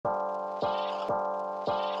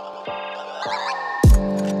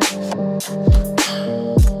Hey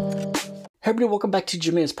everybody, welcome back to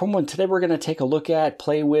Jermaine's Promo, and today we're going to take a look at,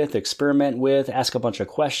 play with, experiment with, ask a bunch of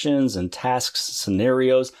questions and tasks,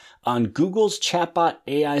 scenarios on Google's chatbot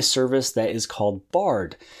AI service that is called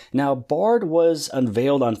Bard. Now, Bard was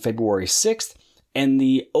unveiled on February 6th, and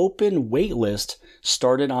the open waitlist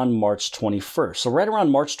started on March 21st. So right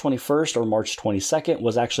around March 21st or March 22nd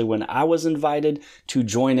was actually when I was invited to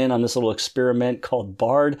join in on this little experiment called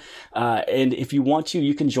Bard. And if you want to,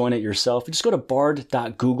 you can join it yourself. You just go to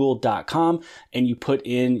bard.google.com and you put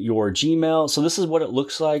in your Gmail. So this is what it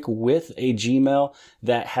looks like with a Gmail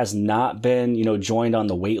that has not been, joined on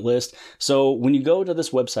the wait list. So when you go to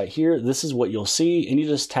this website here, this is what you'll see, and you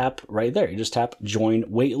just tap right there. You just tap join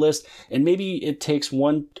waitlist, and maybe it takes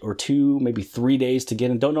 1 or 2, maybe 3 days to get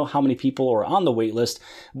in. Don't know how many people are on the wait list,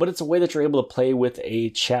 but it's a way that you're able to play with a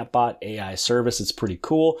chatbot AI service. It's pretty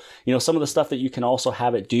cool. Some of the stuff that you can also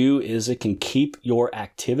have it do is it can keep your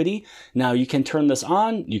activity. Now you can turn this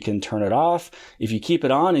on, you can turn it off. If you keep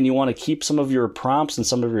it on and you want to keep some of your prompts and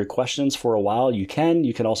some of your questions for a while, you can.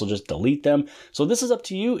 You can also just delete them. So this is up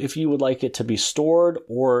to you if you would like it to be stored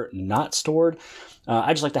or not stored.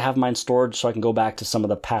 I just like to have mine stored so I can go back to some of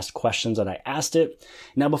the past questions that I asked it.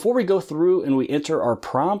 Now, before we go through and we enter our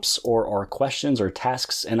prompts or our questions or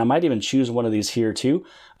tasks, and I might even choose one of these here too,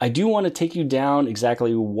 I do want to take you down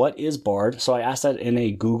exactly what is Bard. So I asked that in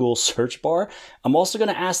a Google search bar. I'm also going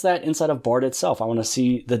to ask that inside of Bard itself. I want to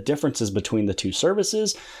see the differences between the two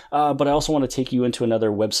services, but I also want to take you into another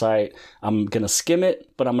website. I'm going to skim it,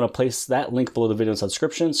 but I'm going to place that link below the video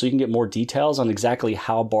description so you can get more details on exactly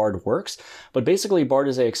how Bard works. But basically, Bard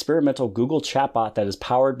is an experimental Google chatbot that is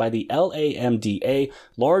powered by the LaMDA,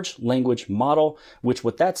 Large Language Model, which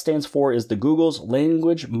what that stands for is the Google's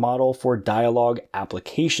Language Model for Dialogue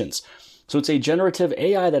Applications. So it's a generative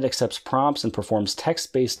AI that accepts prompts and performs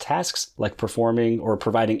text-based tasks like performing or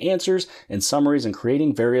providing answers and summaries and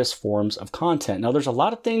creating various forms of content. Now, there's a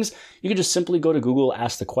lot of things you can just simply go to Google,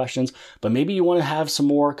 ask the questions, but maybe you want to have some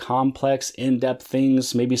more complex, in-depth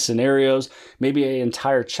things, maybe scenarios, maybe an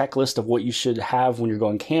entire checklist of what you should have when you're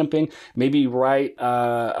going camping, maybe write,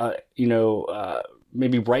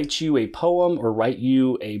 maybe write you a poem or write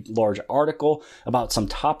you a large article about some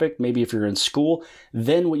topic, maybe if you're in school.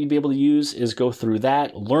 Then what you'd be able to use is go through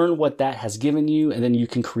that, learn what that has given you, and then you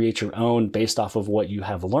can create your own based off of what you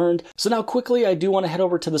have learned. So now quickly, I do want to head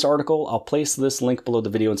over to this article. I'll place this link below the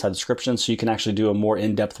video inside the description so you can actually do a more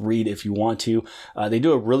in-depth read if you want to. They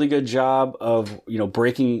do a really good job of,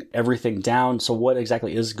 breaking everything down. So what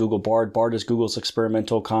exactly is Google Bard? Bard is Google's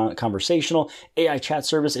experimental conversational AI chat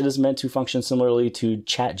service. It is meant to function similarly to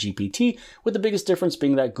ChatGPT, with the biggest difference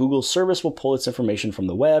being that Google's service will pull its information from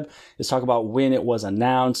the web. Let's talk about when it was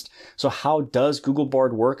announced. So how does Google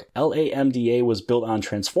Bard work? LaMDA was built on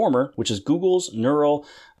Transformer, which is Google's neural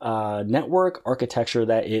network architecture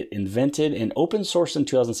that it invented and open sourced in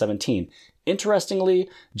 2017. Interestingly,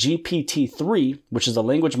 GPT-3, which is the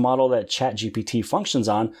language model that ChatGPT functions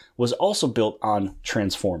on, was also built on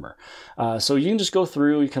Transformer. So you can just go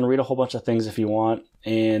through, you can read a whole bunch of things if you want.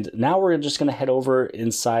 And now we're just going to head over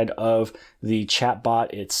inside of the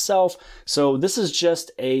chatbot itself. So this is just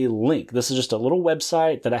a link. This is just a little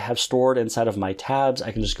website that I have stored inside of my tabs.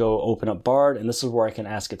 I can just go open up Bard, and this is where I can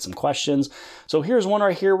ask it some questions. So here's one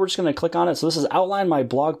right here. We're just going to click on it. So this is outline my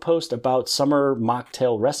blog post about summer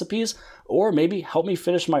mocktail recipes, or maybe help me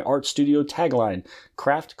finish my art studio tagline,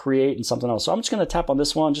 craft, create, and something else. So I'm just going to tap on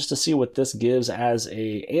this one just to see what this gives as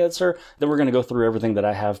a answer. Then we're going to go through everything that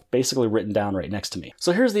I have basically written down right next to me.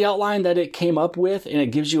 So here's the outline that it came up with, and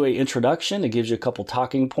it gives you an introduction. It gives you a couple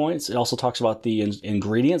talking points. It also talks about the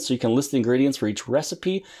ingredients, so you can list the ingredients for each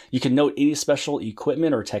recipe. You can note any special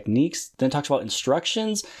equipment or techniques. Then it talks about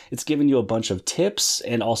instructions. It's giving you a bunch of tips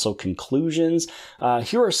and also conclusions.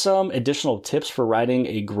 Here are some additional tips for writing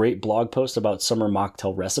a great blog post about summer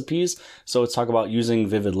mocktail recipes. So it's talk about using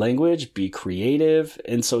vivid language, be creative,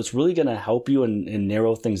 and so it's really going to help you and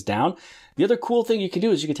narrow things down. The other cool thing you can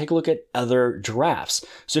do is you can take a look at other drafts.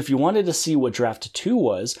 So if you wanted to see what draft 2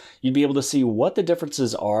 was, you'd be able to see what the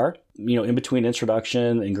differences are, in between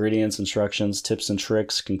introduction, ingredients, instructions, tips and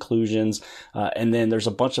tricks, conclusions, and then there's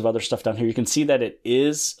a bunch of other stuff down here. You can see that it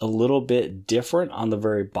is a little bit different on the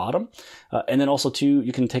very bottom. And then also too,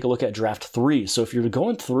 you can take a look at draft 3. So if you're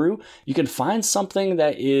going through, you can find something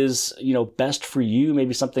that is, best for you.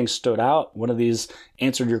 Maybe something stood out. One of these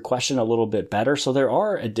answered your question a little bit better. So there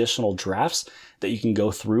are additional drafts that you can go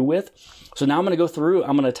through with. So now I'm going to go through,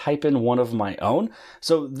 I'm going to type in one of my own.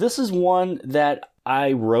 So this is one that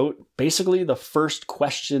I wrote basically the first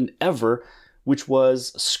question ever which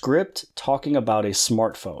was script talking about a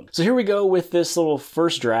smartphone. So here we go with this little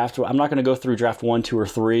first draft. I'm not going to go through draft 1, 2, or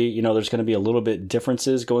 3. You know, there's going to be a little bit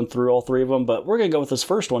differences going through all 3 of them, but we're going to go with this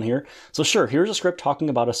first one here. So sure, here's a script talking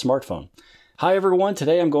about a smartphone. Hi everyone,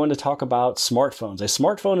 today I'm going to talk about smartphones. A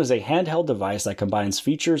smartphone is a handheld device that combines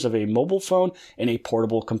features of a mobile phone and a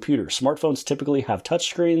portable computer. Smartphones typically have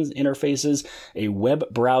touchscreens, interfaces, a web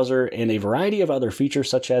browser, and a variety of other features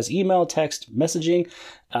such as email, text, messaging,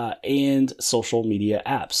 and social media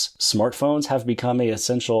apps. Smartphones have become an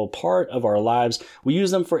essential part of our lives. We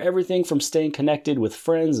use them for everything from staying connected with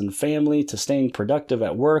friends and family to staying productive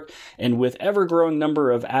at work. And with ever-growing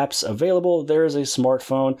number of apps available, there is a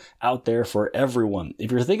smartphone out there for everyone.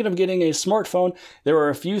 If you're thinking of getting a smartphone, there are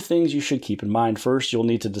a few things you should keep in mind. First, you'll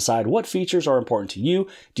need to decide what features are important to you.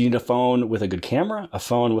 Do you need a phone with a good camera, a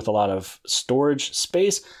phone with a lot of storage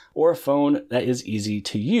space, or a phone that is easy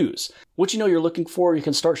to use? What you know you're looking for, you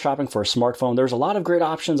can start shopping for a smartphone. There's a lot of great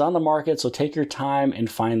options on the market, so take your time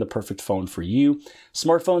and find the perfect phone for you.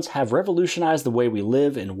 Smartphones have revolutionized the way we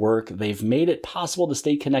live and work. They've made it possible to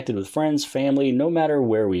stay connected with friends, family, no matter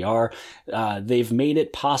where we are. They've made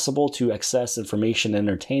it possible to access information and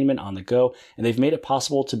entertainment on the go, and they've made it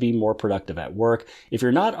possible to be more productive at work. If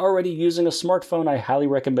you're not already using a smartphone, I highly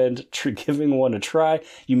recommend giving one a try.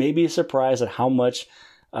 You may be surprised at how much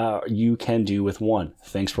you can do with one.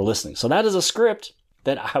 Thanks for listening. So that is a script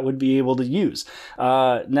that I would be able to use.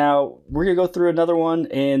 Now, we're going to go through another one.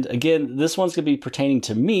 And again, this one's going to be pertaining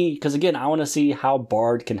to me because, again, I want to see how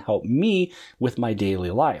Bard can help me with my daily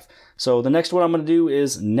life. So the next one I'm going to do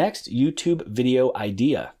is next YouTube video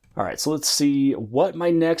idea. All right, so let's see what my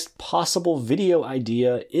next possible video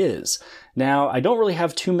idea is. Now, I don't really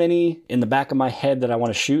have too many in the back of my head that I want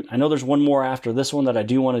to shoot. I know there's one more after this one that I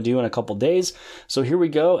do want to do in a couple days. So here we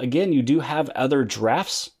go. Again, you do have other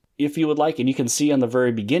drafts if you would like, and you can see on the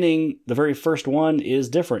very beginning, the very first one is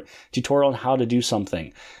different. Tutorial on how to do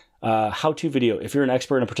something. How-to video. If you're an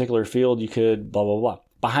expert in a particular field, you could blah, blah, blah.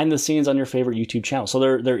 Behind the scenes on your favorite YouTube channel. So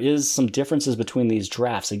there is some differences between these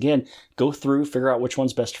drafts. Again, go through, figure out which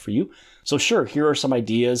one's best for you. So sure, here are some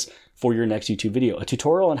ideas for your next YouTube video. A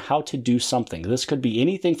tutorial on how to do something. This could be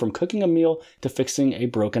anything from cooking a meal to fixing a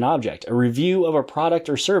broken object. A review of a product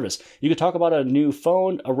or service. You could talk about a new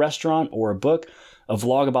phone, a restaurant, or a book. A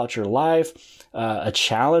vlog about your life. A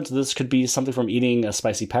challenge. This could be something from eating a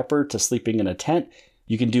spicy pepper to sleeping in a tent.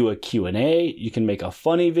 You can do a Q&A, you can make a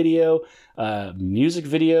funny video, a music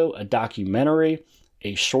video, a documentary,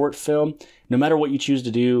 a short film. No matter what you choose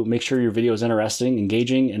to do, make sure your video is interesting,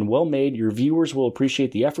 engaging, and well made. Your viewers will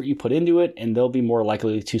appreciate the effort you put into it, and they'll be more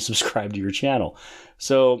likely to subscribe to your channel.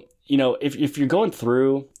 So, you know, if you're going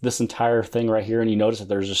through this entire thing right here and you notice that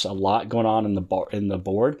there's just a lot going on in the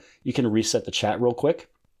board, you can reset the chat real quick.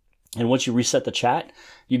 And once you reset the chat,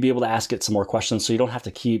 you'd be able to ask it some more questions so you don't have to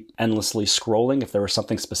keep endlessly scrolling if there was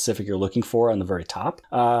something specific you're looking for on the very top.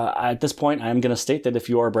 At this point, I'm going to state that if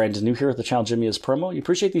you are brand new here at the channel Jimmy is Promo, you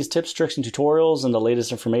appreciate these tips, tricks, and tutorials and the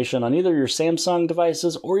latest information on either your Samsung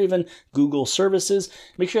devices or even Google services,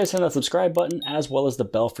 make sure you guys hit that subscribe button as well as the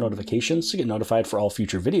bell for notifications to get notified for all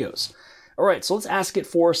future videos. All right, so let's ask it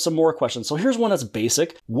for some more questions. So here's one that's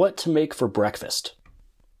basic. What to make for breakfast?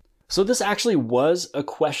 So this actually was a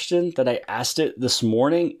question that I asked it this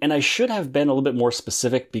morning, and I should have been a little bit more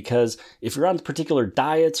specific because if you're on particular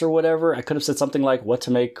diets or whatever, I could have said something like what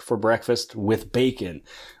to make for breakfast with bacon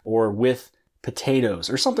or with potatoes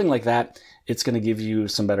or something like that. It's going to give you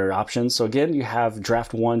some better options. So again, you have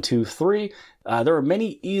draft 1, 2, 3. There are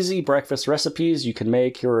many easy breakfast recipes you can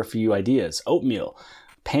make. Here are a few ideas. Oatmeal,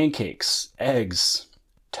 pancakes, eggs,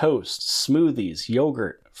 toast, smoothies,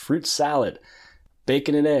 yogurt, fruit salad,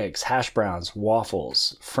 bacon and eggs, hash browns,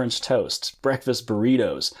 waffles, French toast, breakfast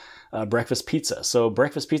burritos, breakfast pizza. So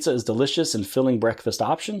breakfast pizza is delicious and filling breakfast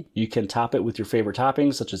option. You can top it with your favorite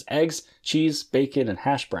toppings such as eggs, cheese, bacon, and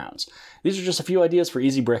hash browns. These are just a few ideas for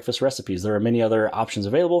easy breakfast recipes. There are many other options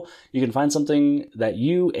available. You can find something that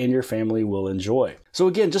you and your family will enjoy. So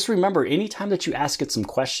again, just remember, anytime that you ask it some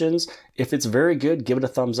questions, if it's very good, give it a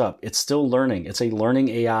thumbs up. It's still learning. It's a learning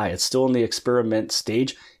AI. It's still in the experiment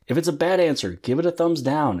stage. If it's a bad answer, give it a thumbs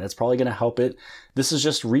down. That's probably going to help it. This is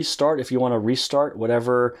just restart if you want to restart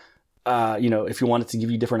whatever, if you want it to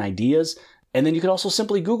give you different ideas. And then you can also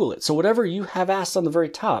simply Google it. So whatever you have asked on the very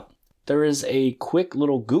top, there is a quick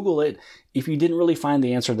little Google it if you didn't really find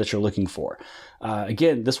the answer that you're looking for.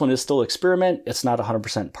 Again, this one is still experiment. It's not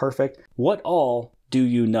 100% perfect. What all do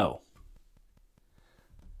you know?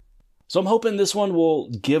 So I'm hoping this one will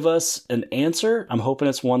give us an answer. I'm hoping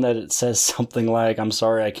it's one that it says something like, I'm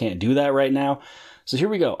sorry, I can't do that right now. So here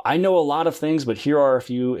we go. I know a lot of things, but here are a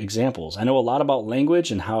few examples. I know a lot about language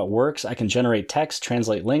and how it works. I can generate text,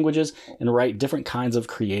 translate languages, and write different kinds of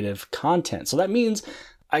creative content. So that means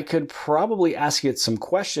I could probably ask it some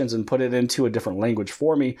questions and put it into a different language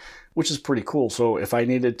for me, which is pretty cool. So if I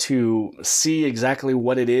needed to see exactly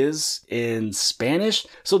what it is in Spanish,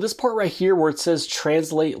 so this part right here where it says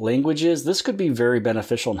translate languages, this could be very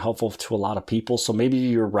beneficial and helpful to a lot of people. So maybe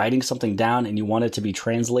you're writing something down and you want it to be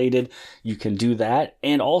translated, you can do that.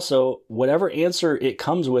 And also whatever answer it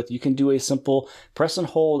comes with, you can do a simple press and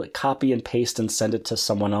hold, copy and paste and send it to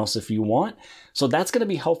someone else if you want. So that's going to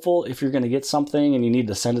be helpful if you're going to get something and you need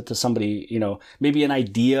to send it to somebody, maybe an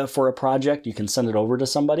idea for a project, you can send it over to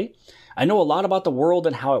somebody. I know a lot about the world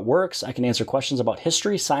and how it works. I can answer questions about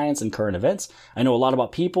history, science, and current events. I know a lot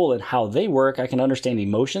about people and how they work. I can understand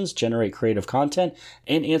emotions, generate creative content,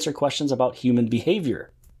 and answer questions about human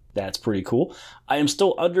behavior. That's pretty cool. I am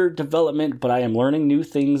still under development, but I am learning new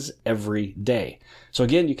things every day. So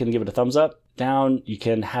again, you can give it a thumbs up, down. You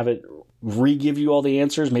can have it re-give you all the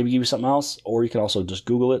answers, maybe give you something else, or you can also just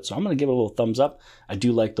Google it. So I'm going to give it a little thumbs up. I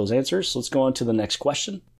do like those answers. So let's go on to the next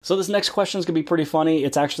question. So this next question is going to be pretty funny.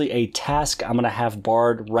 It's actually a task. I'm going to have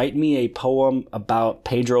Bard write me a poem about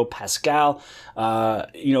Pedro Pascal.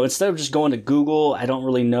 Instead of just going to Google, I don't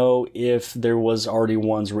really know if there was already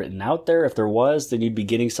ones written out there. If there was, then you'd be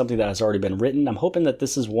getting something that has already been written. I'm hoping that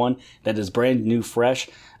this is one that is brand new, fresh,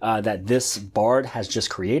 that this Bard has just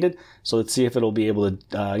created. So let's see if it'll be able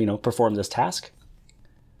to, perform this task.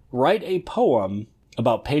 Write a poem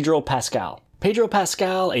about Pedro Pascal. Pedro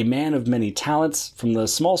Pascal, a man of many talents, from the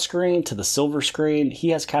small screen to the silver screen, he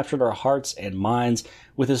has captured our hearts and minds.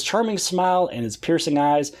 With his charming smile and his piercing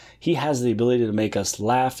eyes, he has the ability to make us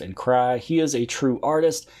laugh and cry. He is a true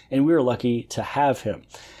artist, and we are lucky to have him.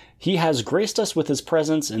 He has graced us with his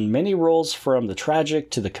presence in many roles, from the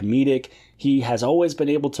tragic to the comedic. He has always been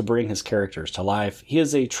able to bring his characters to life. He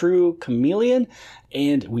is a true chameleon,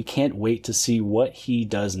 and we can't wait to see what he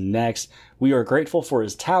does next. We are grateful for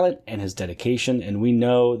his talent and his dedication, and we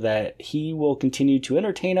know that he will continue to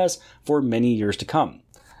entertain us for many years to come.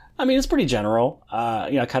 I mean, it's pretty general.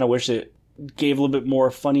 I kind of wish it gave a little bit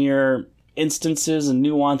more funnier instances and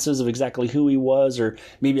nuances of exactly who he was, or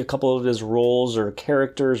maybe a couple of his roles or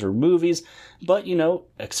characters or movies. But,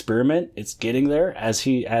 experiment. It's getting there as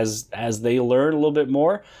they learn a little bit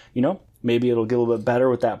more, maybe it'll get a little bit better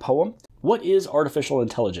with that poem. What is artificial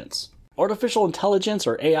intelligence? Artificial intelligence,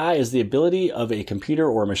 or AI, is the ability of a computer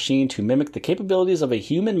or a machine to mimic the capabilities of a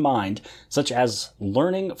human mind, such as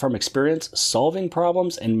learning from experience, solving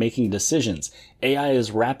problems, and making decisions. AI is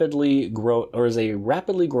a rapidly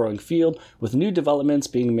growing field, with new developments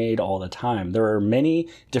being made all the time. There are many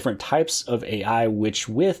different types of AI, which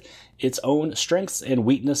with its own strengths and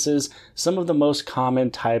weaknesses. Some of the most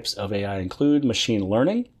common types of AI include machine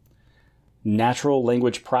learning, natural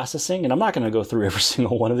language processing, and I'm not going to go through every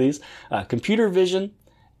single one of these, computer vision,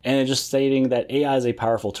 and just stating that AI is a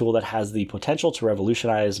powerful tool that has the potential to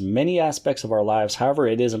revolutionize many aspects of our lives. However,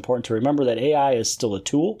 it is important to remember that AI is still a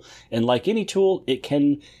tool, and like any tool, it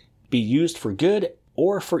can be used for good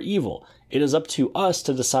or for evil. It is up to us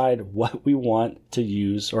to decide what we want to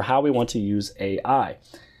use or how we want to use AI.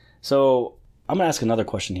 So I'm going to ask another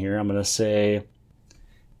question here. I'm going to say,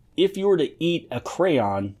 if you were to eat a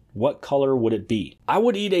crayon, what color would it be? I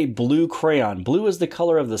would eat a blue crayon. Blue is the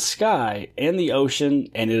color of the sky and the ocean,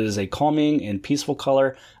 and it is a calming and peaceful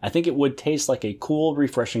color. I think it would taste like a cool,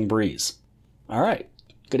 refreshing breeze. All right,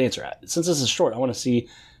 good answer. Since this is short, I want to see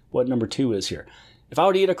what number 2 is here. If I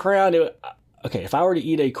were to eat a crayon,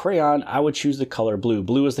 I would choose the color blue.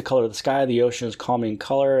 Blue is the color of the sky, the ocean is calming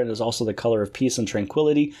color, and is also the color of peace and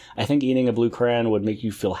tranquility. I think eating a blue crayon would make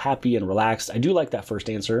you feel happy and relaxed. I do like that first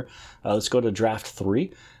answer. Let's go to draft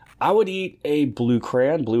 3. I would eat a blue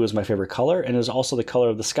crayon. Blue is my favorite color, and is also the color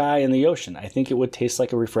of the sky and the ocean. I think it would taste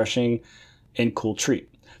like a refreshing and cool treat.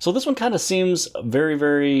 So this one kind of seems very,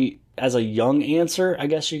 very, as a young answer, I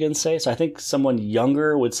guess you can say. So I think someone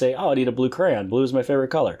younger would say, oh, I'd eat a blue crayon. Blue is my favorite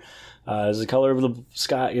color. Is the color of the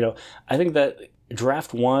sky. I think that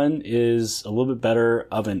draft 1 is a little bit better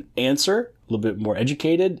of an answer, a little bit more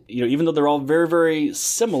educated. Even though they're all very, very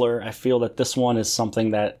similar, I feel that this one is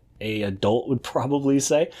something that an adult would probably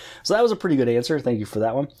say. So that was a pretty good answer. Thank you for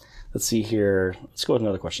that one. Let's see here. Let's go with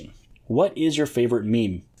another question. What is your favorite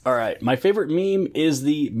meme? All right, my favorite meme is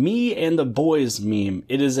the Me and the Boys meme.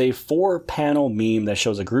 It is a 4-panel meme that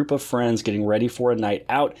shows a group of friends getting ready for a night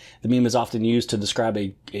out. The meme is often used to describe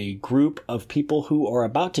a group of people who are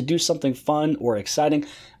about to do something fun or exciting.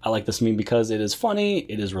 I like this meme because it is funny,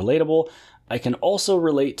 it is relatable. I can also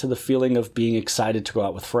relate to the feeling of being excited to go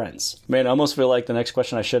out with friends. Man, I almost feel like the next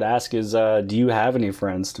question I should ask is, do you have any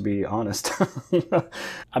friends, to be honest?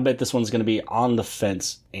 I bet this one's going to be on the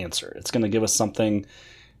fence answer. It's going to give us something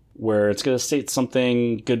where it's going to state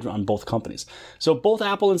something good on both companies. So both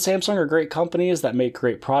Apple and Samsung are great companies that make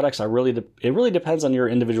great products. It really depends on your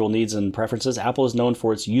individual needs and preferences. Apple is known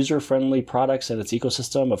for its user-friendly products and its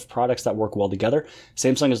ecosystem of products that work well together.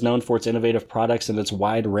 Samsung is known for its innovative products and its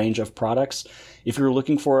wide range of products. If you're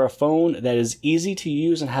looking for a phone that is easy to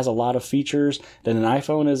use and has a lot of features, then an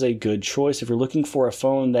iPhone is a good choice. If you're looking for a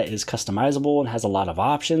phone that is customizable and has a lot of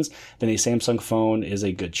options, then a Samsung phone is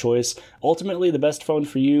a good choice. Ultimately, the best phone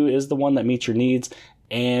for you is the one that meets your needs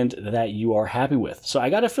and that you are happy with. So I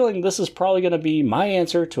got a feeling this is probably going to be my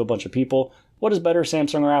answer to a bunch of people. What is better,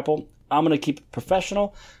 Samsung or Apple? I'm going to keep it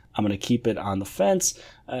professional. I'm going to keep it on the fence,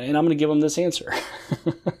 and I'm going to give them this answer.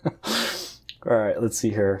 All right, let's see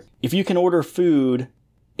here. If you can order food,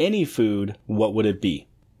 any food, what would it be?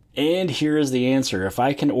 And here is the answer. If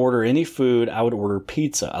I can order any food, I would order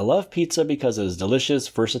pizza. I love pizza because it is delicious,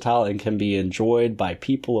 versatile, and can be enjoyed by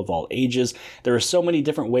people of all ages. There are so many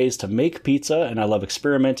different ways to make pizza, and I love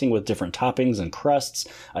experimenting with different toppings and crusts.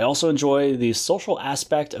 I also enjoy the social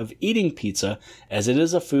aspect of eating pizza, as it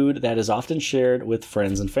is a food that is often shared with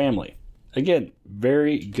friends and family. Again,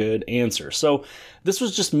 very good answer. So this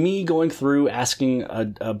was just me going through asking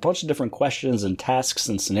a bunch of different questions and tasks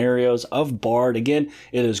and scenarios of Bard. Again,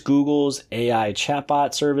 it is Google's AI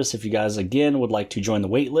chatbot service. If you guys, again, would like to join the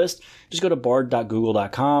waitlist, just go to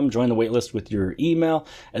bard.google.com, join the waitlist with your email,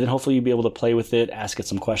 and then hopefully you'll be able to play with it, ask it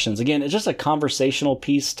some questions. Again, it's just a conversational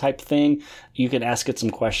piece type thing. You can ask it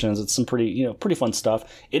some questions. It's some pretty fun stuff.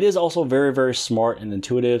 It is also very, very smart and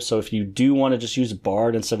intuitive. So if you do want to just use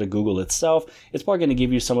Bard instead of Google itself, it's probably going to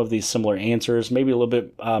give you some of these similar answers, maybe a little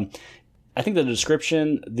bit. I think the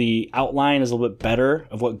description, the outline is a little bit better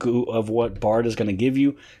of what Bard is going to give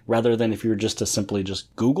you, rather than if you were just to simply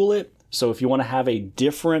just Google it. So if you want to have a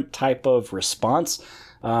different type of response,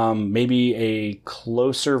 maybe a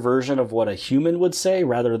closer version of what a human would say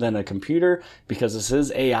rather than a computer, because this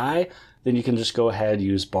is AI, then you can just go ahead and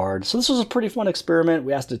use Bard. So this was a pretty fun experiment.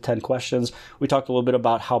 We asked it 10 questions. We talked a little bit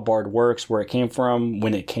about how Bard works, where it came from,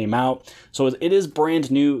 when it came out. So it is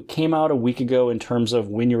brand new. It came out a week ago in terms of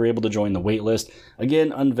when you're able to join the waitlist.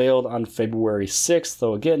 Again, unveiled on February 6th.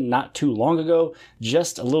 So again, not too long ago,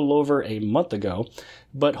 just a little over a month ago.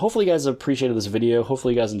 But hopefully you guys appreciated this video.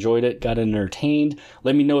 Hopefully you guys enjoyed it, got entertained.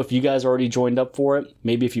 Let me know if you guys already joined up for it.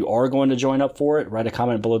 Maybe if you are going to join up for it, write a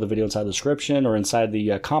comment below the video inside the description or inside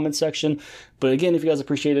the comment section. But again, if you guys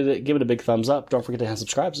appreciated it, give it a big thumbs up. Don't forget to hit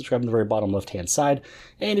subscribe. Subscribe on the very bottom left-hand side.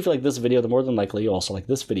 And if you like this video, then more than likely you'll also like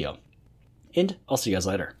this video. And I'll see you guys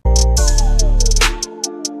later.